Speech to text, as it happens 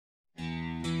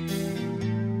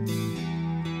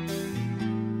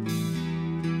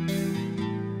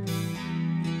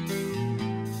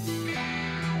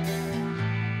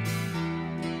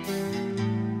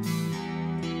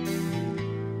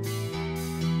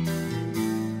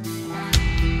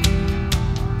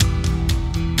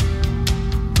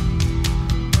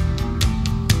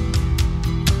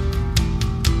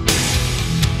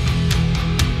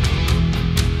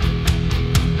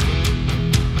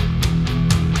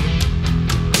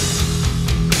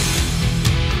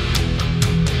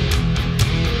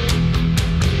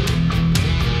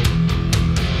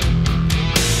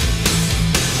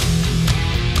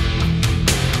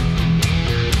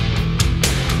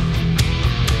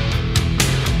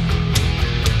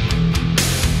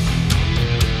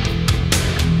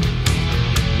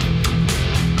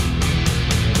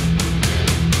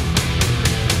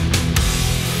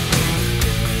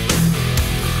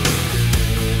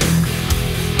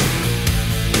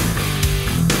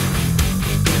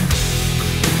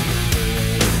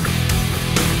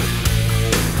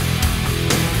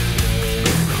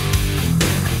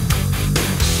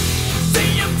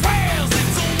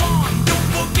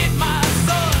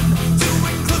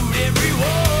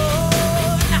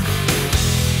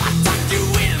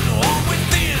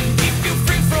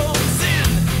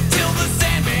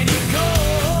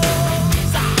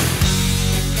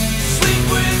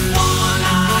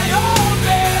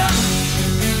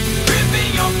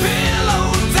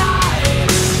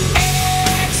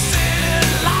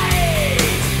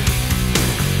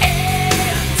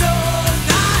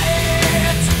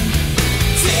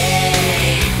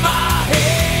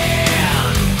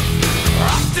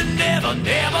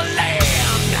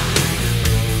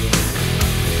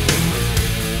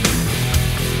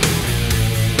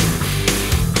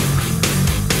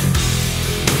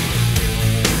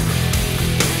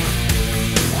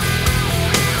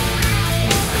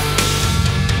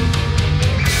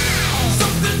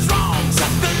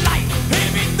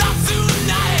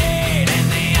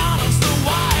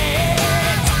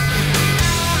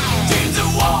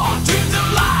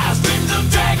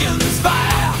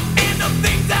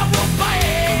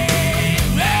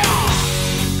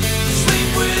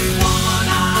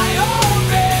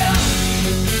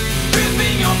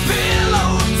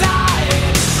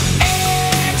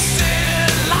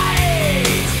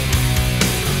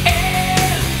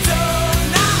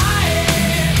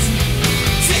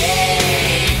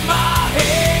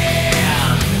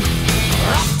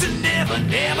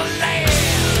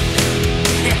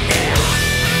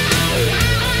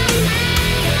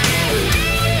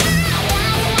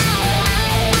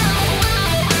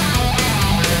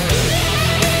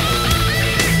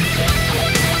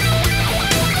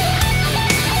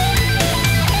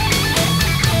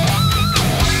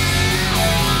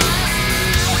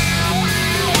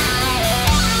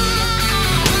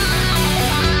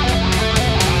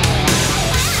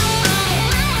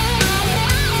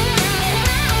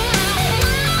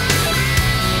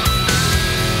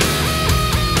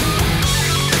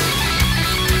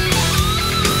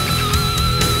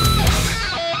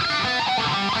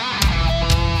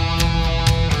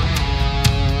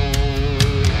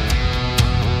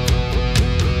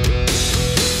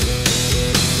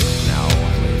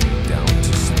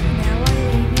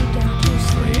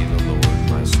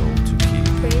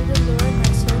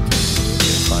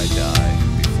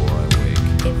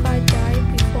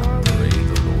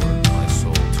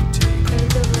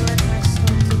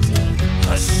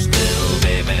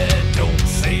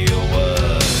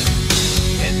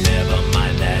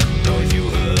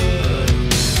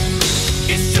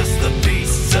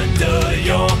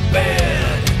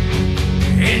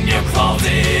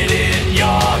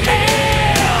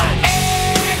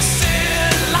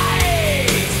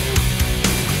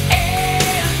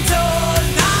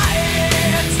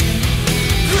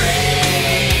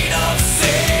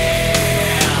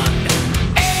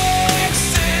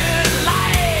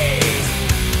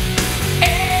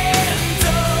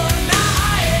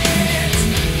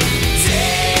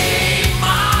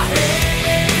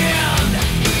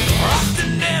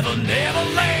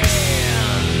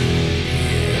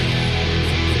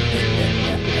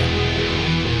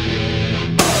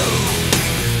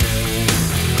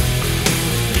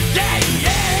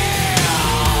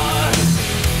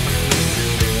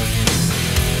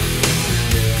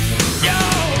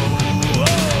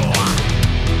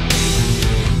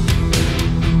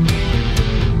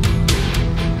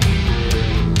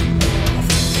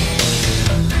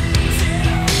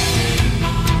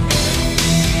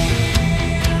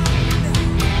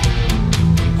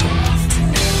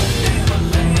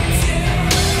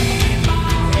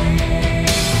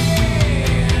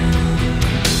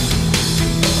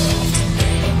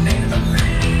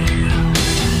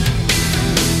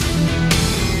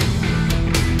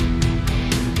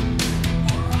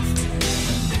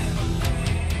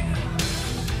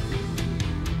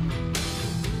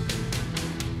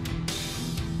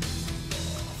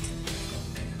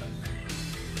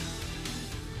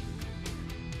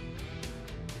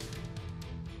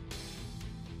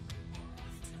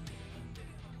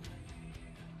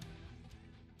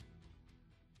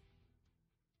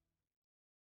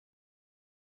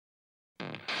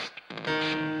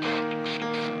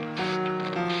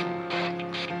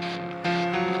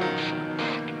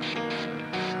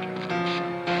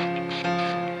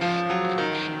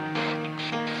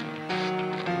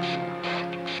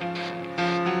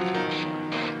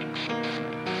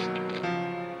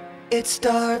It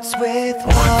starts with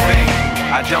one thing,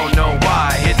 I don't know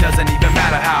why. It doesn't even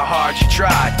matter how hard you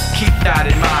try. Keep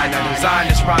that in mind. I designed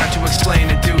this rhyme to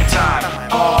explain in due time.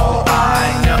 All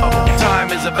I know,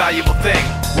 time is a valuable thing.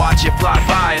 Watch it fly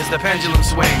by as the pendulum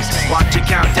swings. Watch it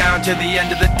count down to the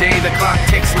end of the day. The clock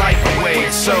takes life away.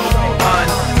 It's so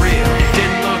unreal.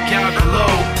 Didn't look out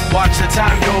below. Watch the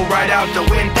time go right out the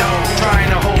window.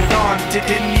 Trying to hold on to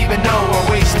didn't even know I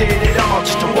wasted it all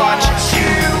just to watch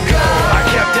you go. I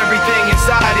kept everything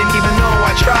inside, and even though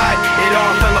I tried, it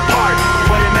all fell apart.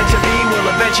 What it meant to be will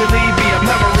eventually be a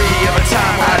memory of a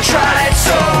time when I tried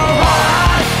so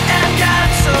hard and got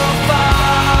so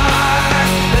far,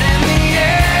 but in the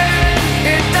end,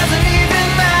 it doesn't even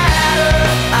matter.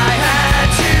 I had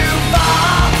to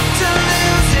fall to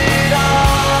lose it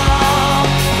all,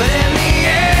 but in the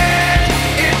end,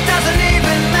 it doesn't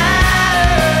even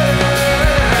matter.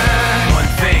 One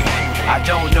thing, I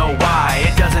don't know why.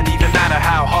 It doesn't even matter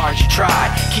how hard you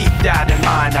try. Keep that in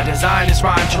mind. I designed this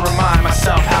rhyme to remind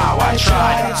myself how I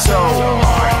tried so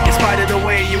hard. In spite of the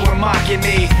way you were mocking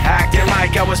me, acting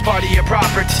like I was part of your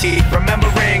property,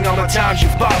 remembering all the times you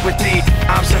fought with me,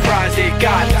 I'm surprised it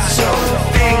got so.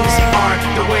 Things aren't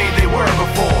the way they were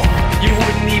before. You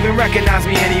wouldn't even recognize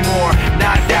me anymore.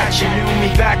 Not that you knew me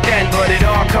back then, but it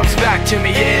all comes back to me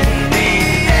in the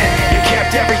end. You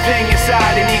kept everything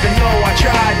inside, and even though I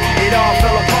tried, it all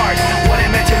fell apart. What it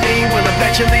meant to me will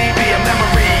eventually be a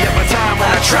memory of a time when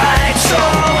I tried so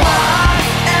hard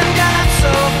and got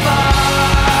so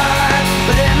far,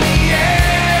 but in the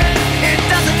end, it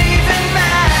doesn't even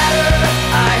matter.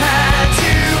 I had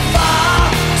to fall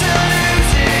to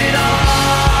lose it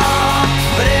all,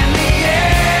 but in the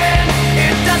end,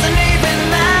 it doesn't even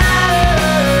matter.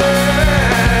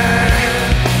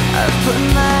 I've put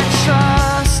my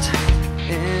trust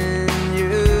in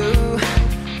you,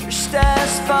 pushed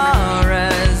as far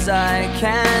as I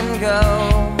can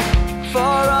go. For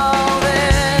all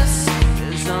this,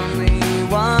 there's only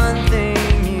one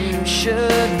thing you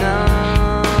should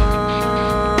know.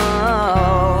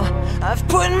 I've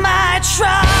put my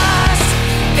trust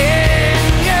in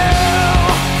you,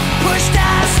 pushed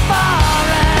as far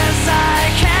as I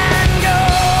can go.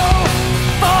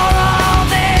 For all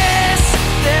this,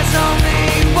 there's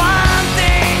only one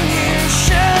thing you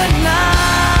should know.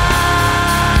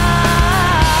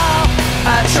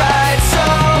 I tried so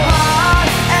hard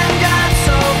and got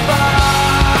so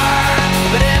far,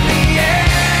 but in the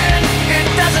end, it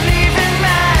doesn't even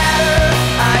matter.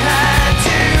 I had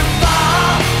to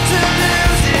fall to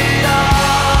lose it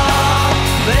all,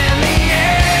 but in the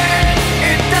end,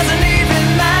 it doesn't even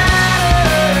matter.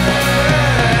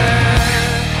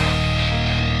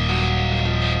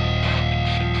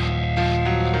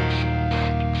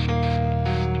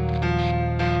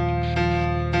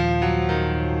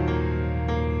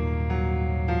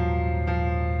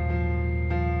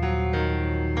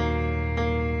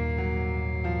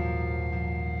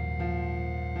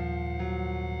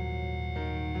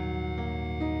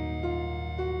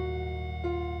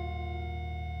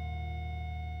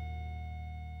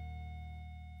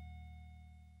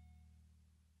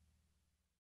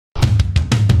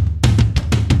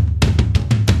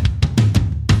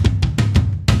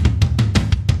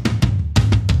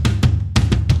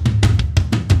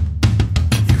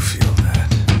 You feel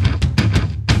that?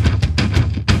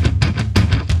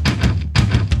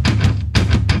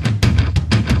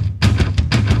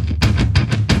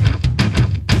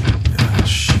 Ah,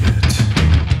 shit.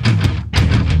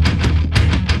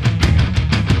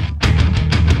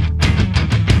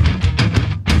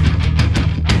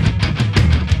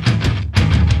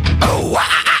 Oh,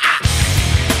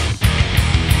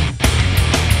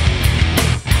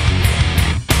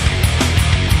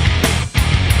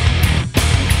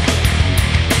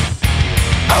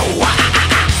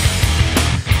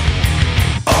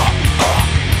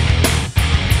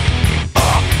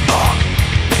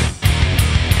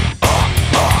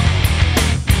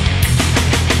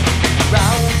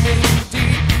 Drowning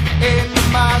deep in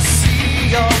my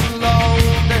sea of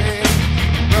loathing,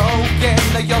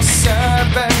 broken your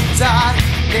serpentine.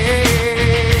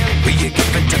 will you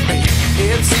give it to me?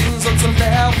 It seems what's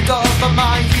left of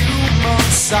my human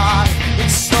side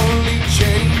is slowly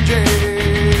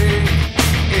changing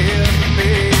in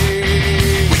me.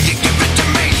 Will you give it to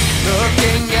me?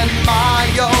 Looking at my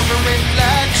own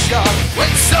reflection,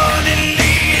 When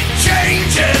suddenly it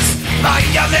changes,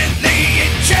 violently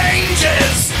it changes.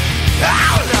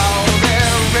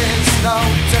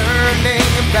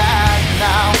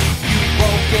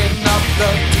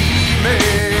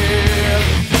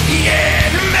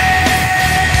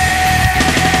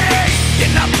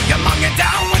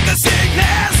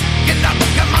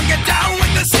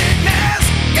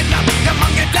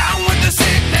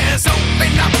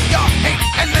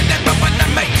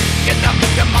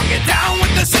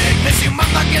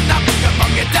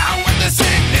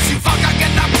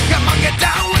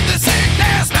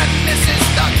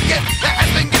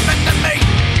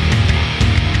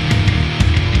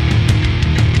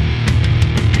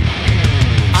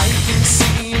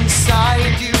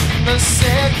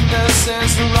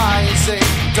 voices rising.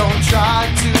 Don't try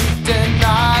to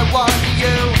deny what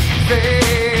you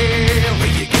feel.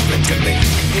 Will you give it to me?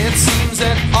 It seems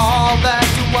that all that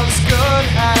was good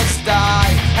has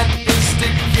died and is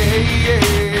decaying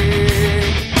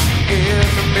in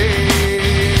me.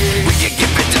 Will you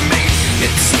give it to me?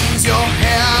 It seems you're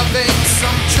having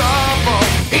some trouble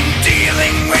In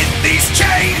dealing with these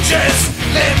changes,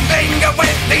 living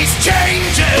with these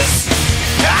changes.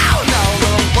 now. Now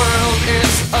the world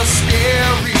is a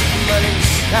scary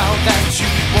place. Now that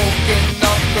you've woken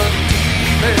up the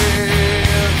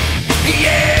demon. The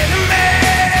enemy.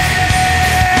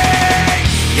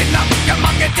 Get up, come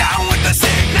on, get down with the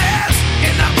sickness.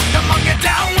 Get up, come on, get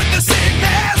down with the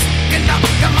sickness. Get up,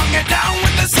 come on, get down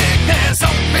with the sickness.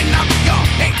 Open up your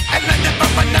hate and let it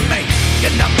open to me.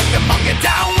 Get up, come on, get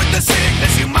down with the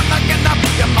sickness. You mother, get up,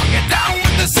 come on, get down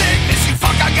with the sickness. You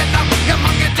fucker, get up, come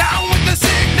on, get down with the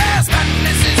sickness. And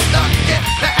this is the gift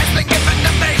that has been given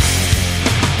to me.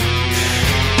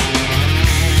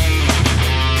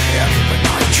 And when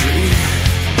I dream,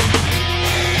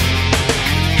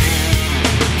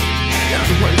 and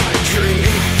when I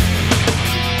dream,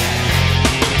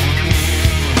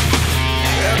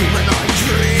 and when I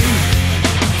dream,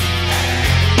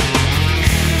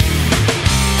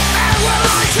 and when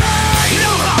I dream.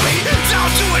 No, mommy,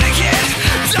 don't do it again.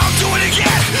 Don't do it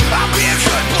again. I'll be a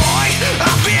good boy.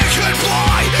 I'll be a good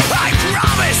boy. I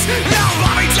promise. No,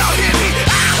 mommy, don't hit me.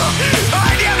 I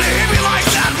never hit me like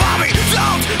that, mommy.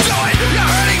 Don't do it. You're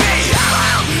hurting me.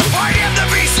 I am to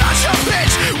be such a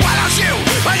bitch. Why don't you?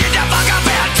 Why you just fuck up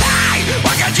and die?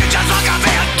 Why can't you just fuck up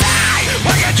and die?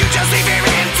 Why can't you just leave me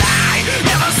and die?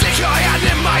 Never stick your hand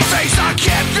in my face. I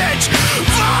can't bitch.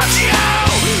 Fuck you.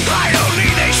 I don't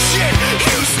need this shit.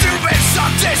 You stupid,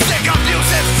 sadistic,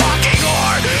 abusive fucking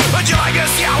whore. Would you like to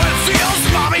see how it feels,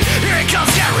 mommy? Here it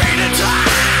comes, get ready to die.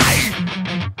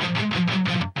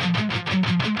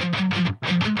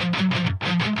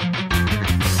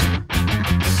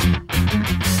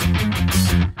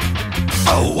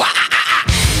 Oh,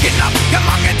 get up, come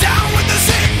on, get down with the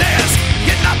sickness.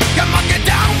 Get up, come on, get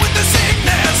down with the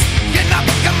sickness. Get up,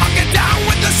 come on, get down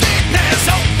with the sickness.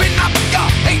 Open up your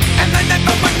hate and then it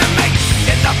open to me.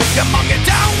 Get up, come on, get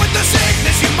down with the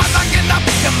sickness. You mother, get up,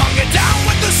 come on, get down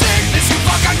with the sickness. You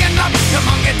fucker, get up, come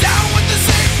on, get down with the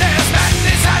sickness. And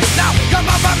this has now come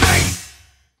over me.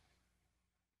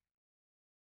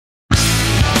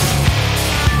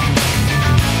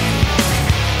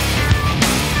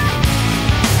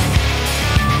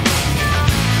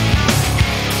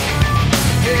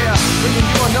 Yeah, bringing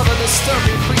you another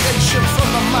disturbing creation from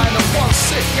the mind of one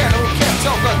sick and who can't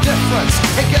tell the difference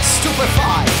and gets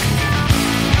stupefied.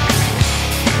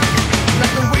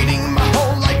 I've been waiting my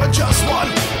whole life for just one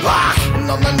rock, and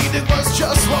all I needed was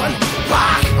just one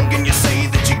rock. How can you say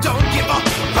that you don't give a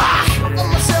rock? I'm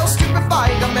myself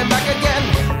stupefied, I'm back again.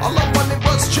 All I wanted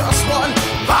was just one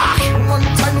rock, one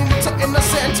tiny little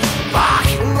innocent rock.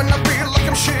 And when I feel like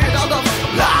I'm shit out of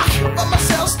luck, I'm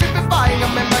myself stupefied,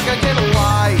 I'm back again.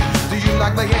 Why do you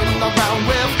like laying around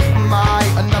with my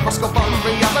another scope on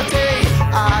reality?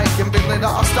 I can feel it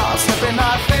all start slipping,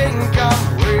 I think I'm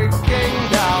breaking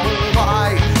down.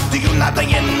 Why Do you like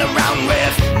laying around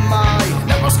with my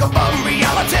neuroscope on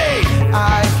reality?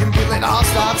 I can feel it all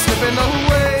start slipping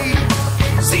away.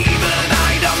 See, but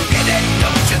I don't get it.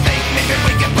 Don't you think maybe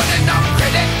we can put it on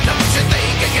credit? Don't you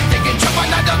think I can take it, jump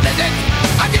on, I don't let it.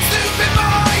 I get stupid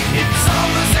boy. It's all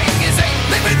the same as ain't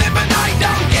living it, but I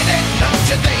don't get it. Don't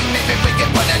you think maybe we can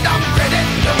put it on credit?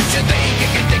 Don't you think I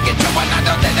can take it, jump on, I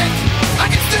don't let it. I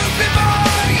get stupid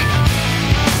boy.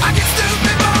 I get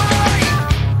stupid boy.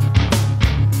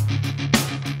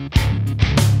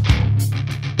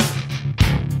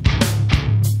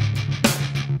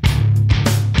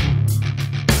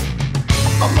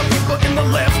 All the people in the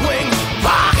left wing,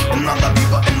 rock. And all the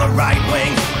people in the right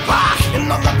wing, rock. And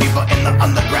all the people in the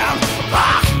underground,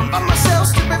 rock. I'm myself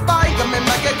stupefied, I'm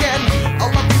back again.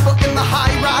 All the people in the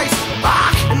high rise,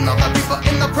 Rock. and all the people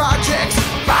in the projects,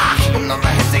 Rock. And all the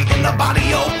heads they in the body,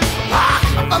 oh, rock.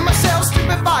 I'm myself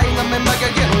stupefied, I'm back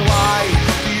again. Why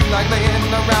do you like laying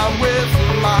around with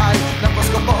my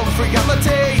neuroscope of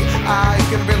reality? I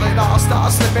can feel it all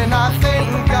start slipping, I think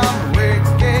I'm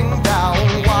breaking down.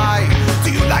 Why Do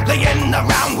you like laying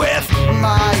around with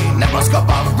my neuroscope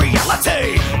of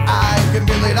reality? I can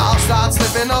feel it all start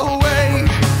slipping away.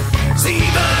 See,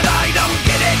 but I don't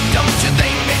get it. Don't you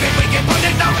think maybe we can put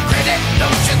it on credit?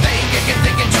 Don't you think you can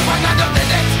take it, you why not don't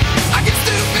let it? I get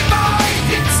stupid boy.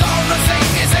 It's all the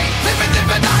same as ain't living it,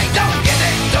 but I don't get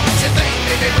it. Don't you think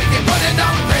maybe we can put it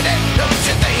on credit? Don't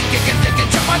you think you can take it,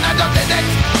 you why not don't let it?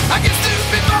 I get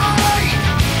stupid boy.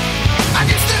 I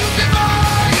get stupid.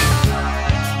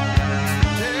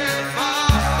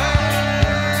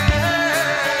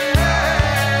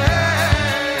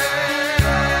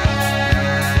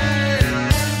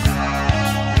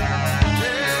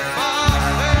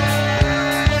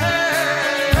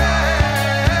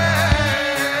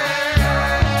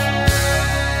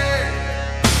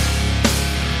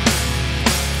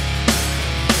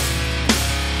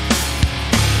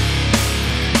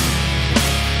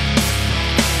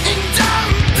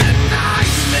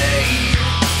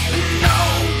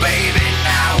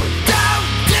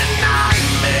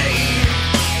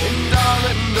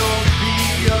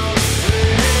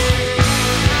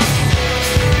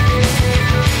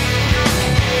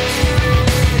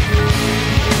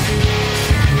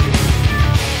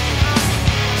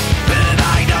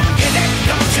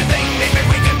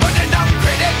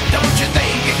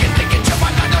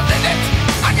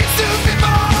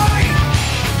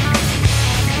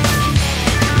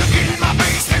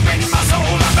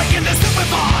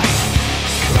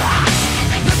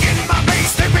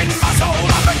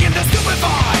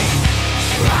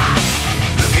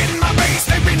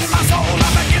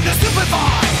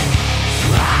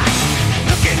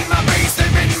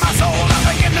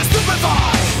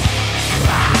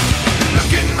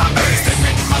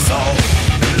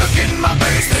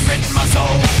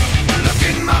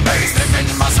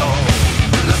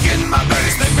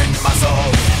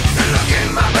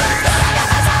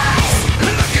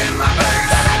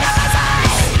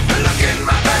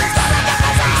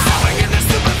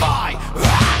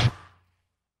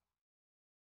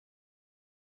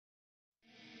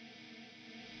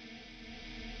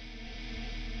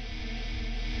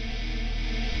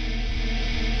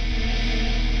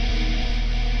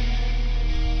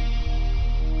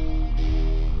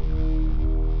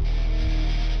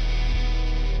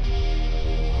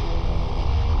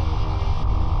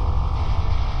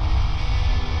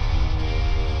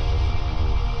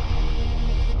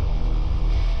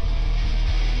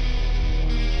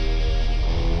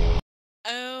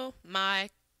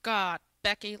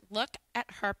 Becky, look at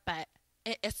her butt.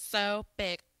 It is so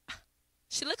big.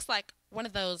 She looks like one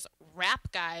of those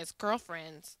rap guys'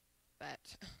 girlfriends.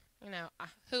 But,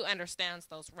 who understands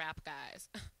those rap guys?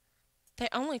 They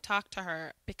only talk to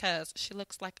her because she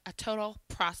looks like a total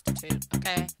prostitute,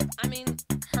 okay? I mean,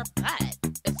 her butt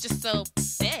is just so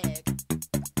big.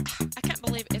 I can't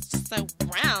believe it's just so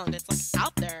round. It's like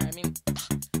out there. I mean,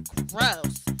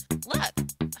 gross. Look.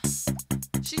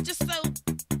 She's just so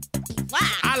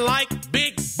black. I like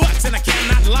big butts and I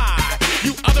cannot lie.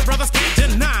 You other brothers can't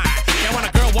deny. And when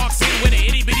a girl walks in with an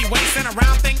itty bitty waist and a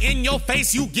round thing in your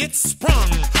face, you get sprung.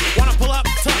 Wanna pull up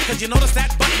tough, cause you notice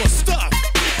that butt was stuffed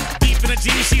deep in the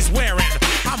jeans she's wearing.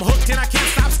 I'm hooked and I can't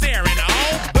stop staring.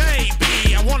 Oh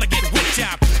baby, I wanna get with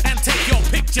ya and take your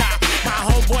picture. My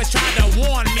homeboys tried to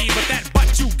warn me, but that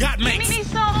butt you got makes me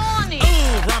so horny.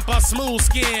 Ooh, rumpa smooth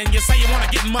skin. You say you wanna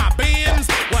get in my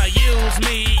bins? Well, use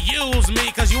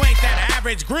me, cause you ain't that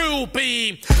average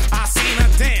groupie. I seen her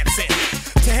dancing,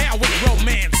 to hell with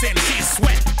romancing. She's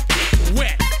sweat,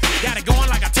 wet, got it going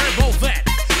like a turbo vet.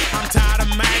 I'm tired of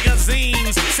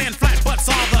magazines, saying flat butts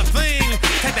all the thing.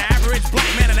 Take the average black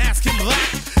man and ask him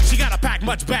that. She gotta pack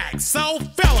much back. So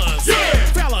fellas,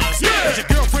 does your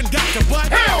girlfriend got your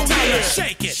butt? Hell Tell yeah. her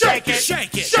shake it, Shake it.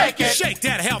 shake it, Shake it. shake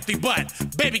that healthy butt.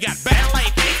 Baby got back. LA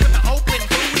face with the open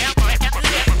booty.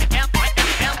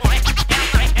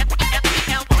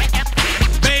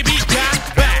 Baby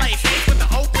got back. LA face with the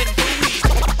open booty.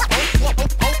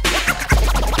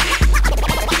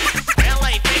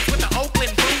 LA face with the open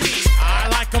booty. I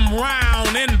like them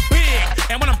round and big.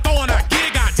 And when I'm throwing a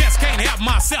gig, I just can't help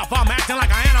myself. I'm acting like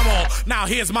an animal. Now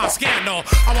here's my scandal.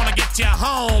 I wanna get you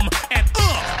home and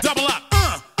double up.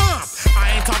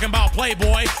 I ain't talking about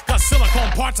Playboy, cause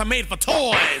silicone parts are made for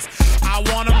toys. I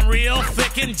want them real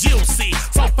thick and juicy,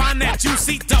 so find that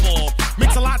juicy double.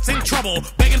 Mix-a-lot's in trouble,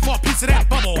 begging for a piece of that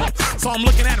bubble. So I'm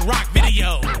looking at rock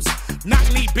videos.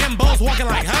 Knock-knee bimbos walking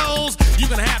like hoes. You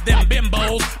can have them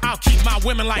bimbos, I'll keep my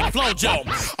women like Flojo.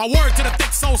 A word to the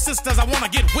thick soul sisters, I wanna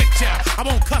get with ya. I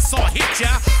won't cuss or hit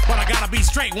ya, but I gotta be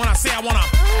straight when I say I wanna.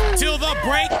 Till the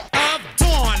break of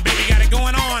dawn, baby, got it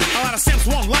going on. A lot of simps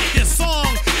won't like this song,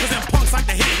 cause them punks like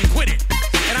to hit it and quit it.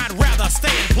 And I'd rather stay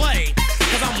and play,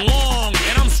 cause I'm long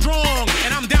and I'm strong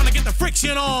and I'm down to get the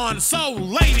friction on. So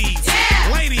ladies,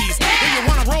 if you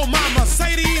wanna roll my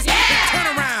Mercedes, then turn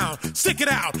around, stick it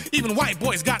out. Even white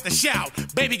boys got the shout.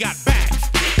 Baby got back.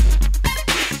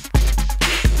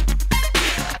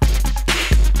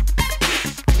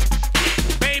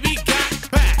 Baby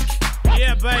got back.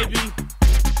 Yeah, baby.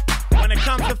 When it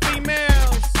comes to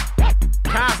females,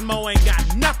 Cosmo ain't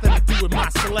got nothing to do with my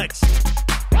selection.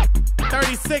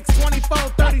 36, 24,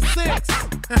 36.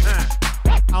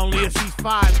 Only if she's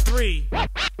 5'3".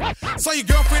 So your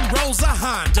girlfriend rolls a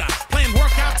Honda, playing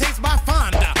workout tapes by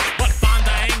Fonda. But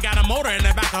Fonda ain't got a motor in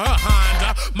the back of her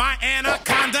Honda. My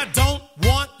Anaconda don't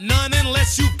want none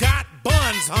unless you got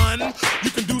buns, hun. You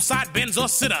can do side bends or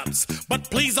sit-ups, but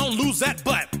please don't lose that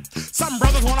butt. Some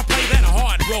brothers wanna play that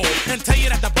hard role and tell you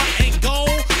that the butt ain't gold,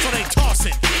 so they toss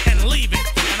it and leave it,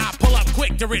 and I pull up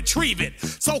quick to retrieve it.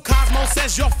 So Cosmo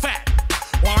says you're fat.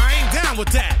 Well, I ain't down with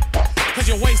that, cause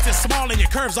your waist is small and your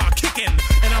curves are kicking,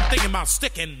 and I'm thinking about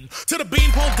sticking to the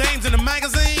beanpole dames in the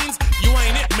magazines. You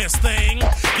ain't it, miss thing.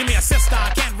 Give me a sister,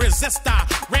 I can't resist her.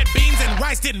 Red beans and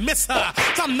rice didn't miss her.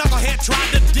 Some knucklehead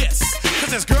tried to diss,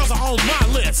 cause his girls are on my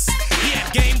list. He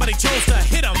had game, but he chose to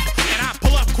hit him, and I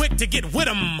pull up quick to get with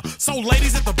him. So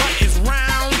ladies, if the butt is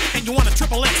round and you want a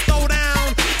triple X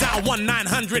throwdown, dial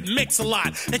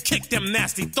 1-900-MIX-A-LOT and kick them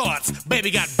nasty thoughts.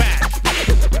 Baby got back.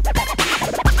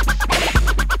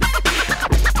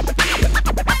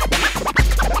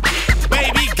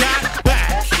 Baby got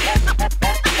back.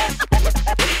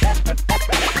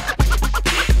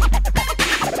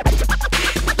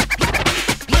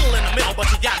 Little in the middle, but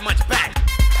she got much back.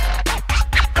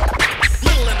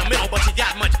 Little in the middle, but she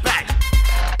got much back.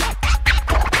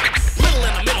 Little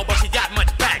in the middle, but she got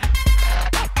much back.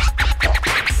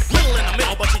 Little in the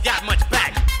middle, but she got much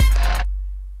back.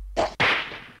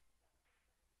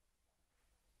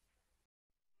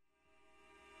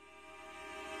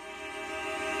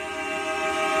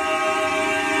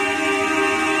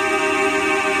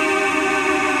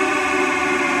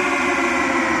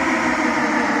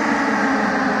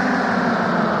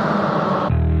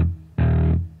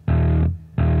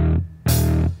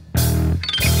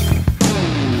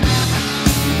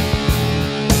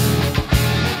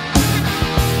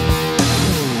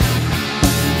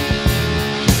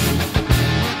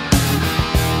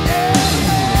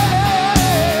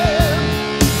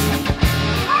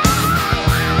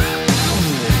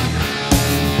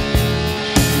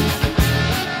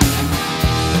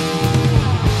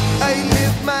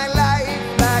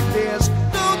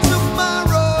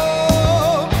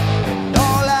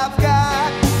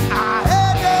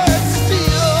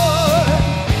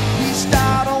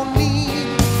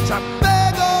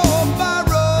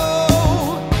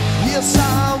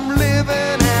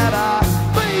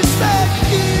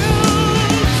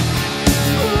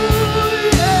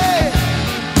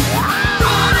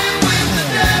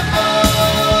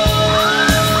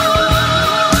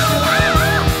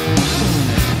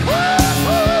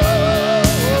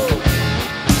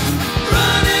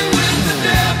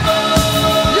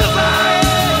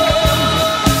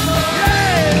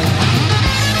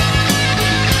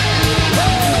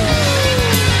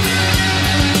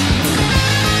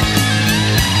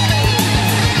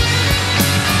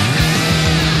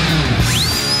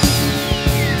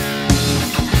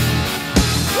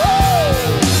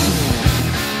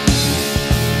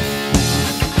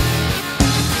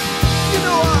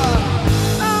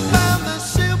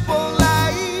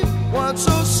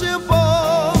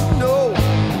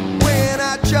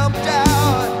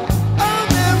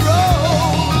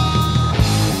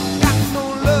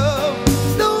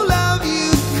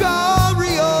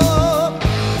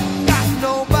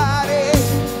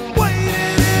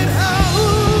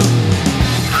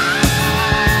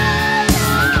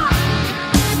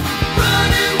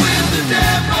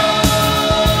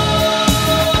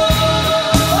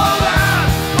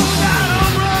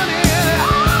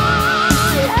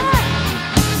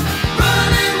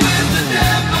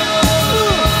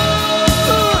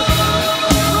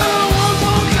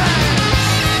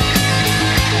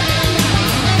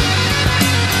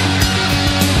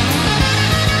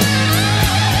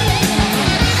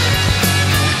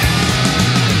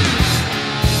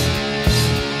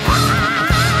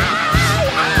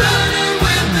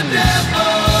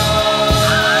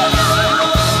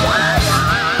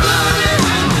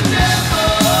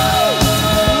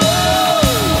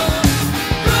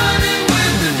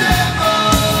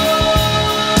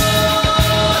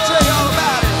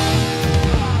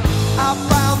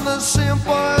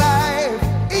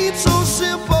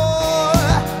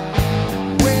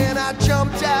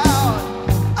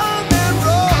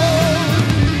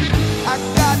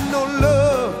 no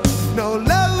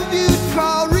love you'd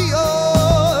call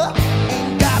real.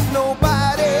 Ain't got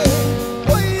nobody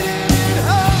waiting at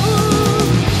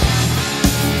home.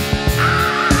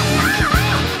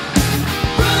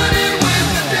 Running with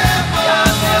the devil.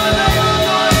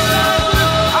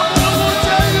 I'm gonna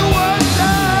tell you one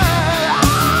time.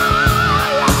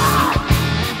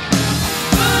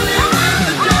 Running with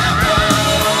the devil.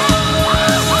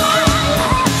 Running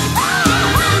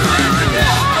with the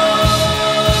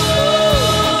devil.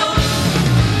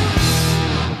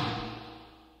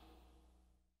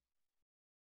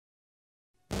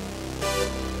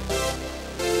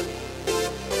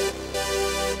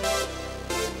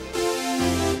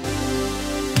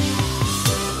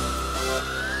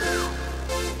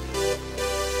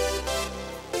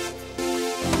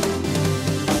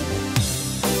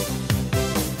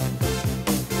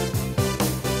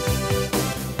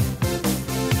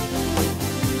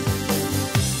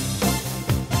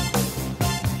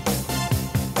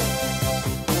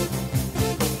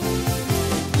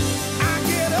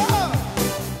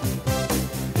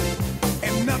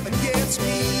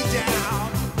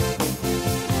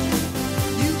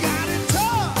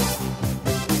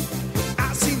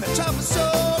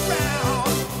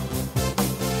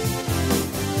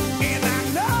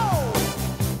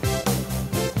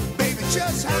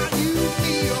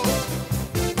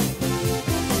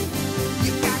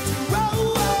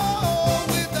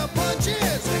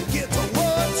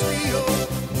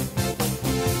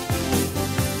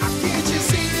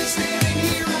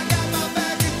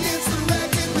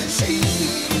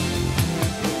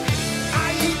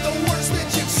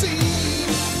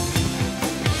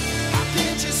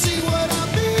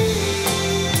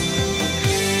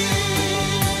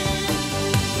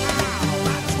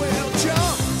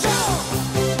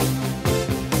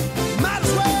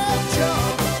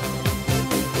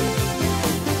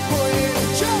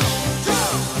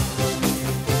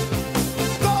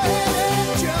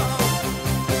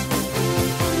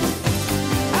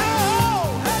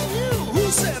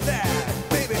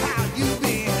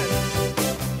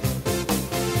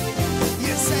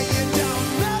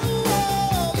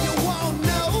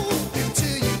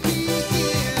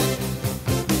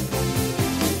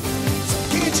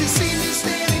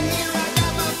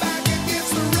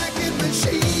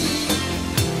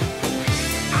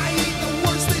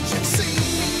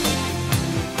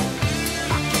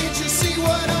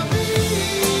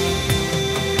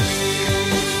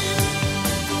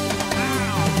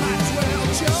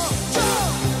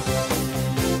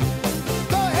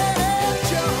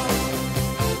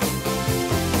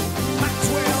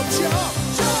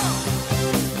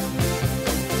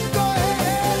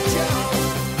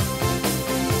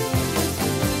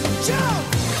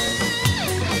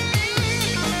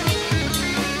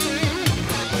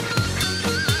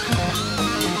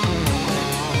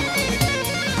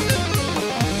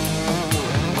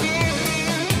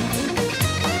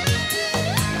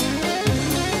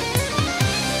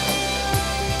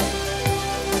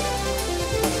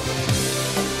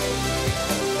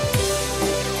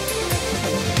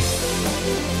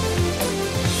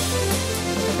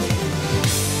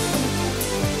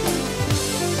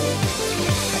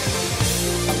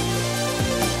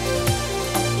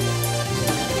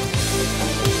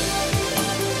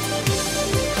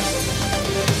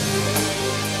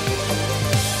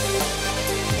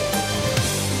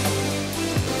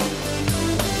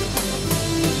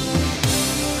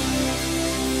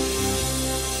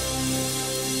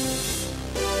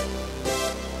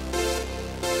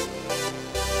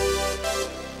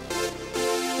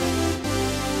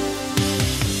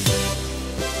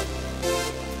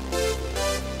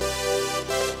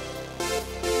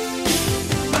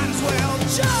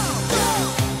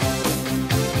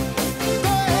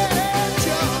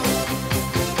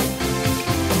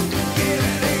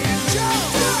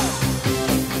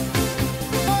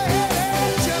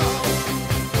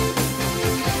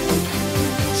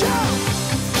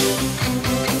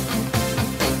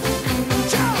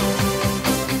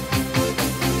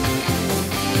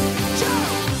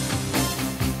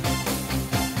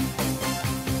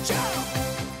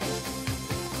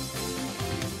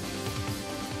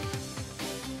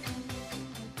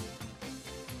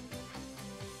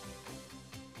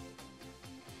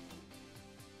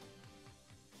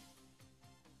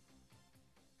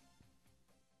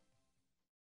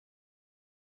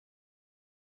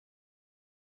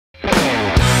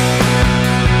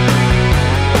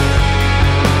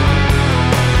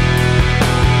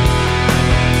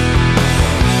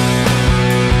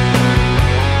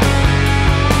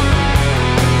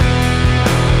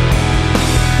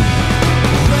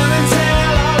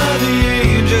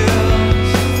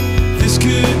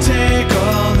 good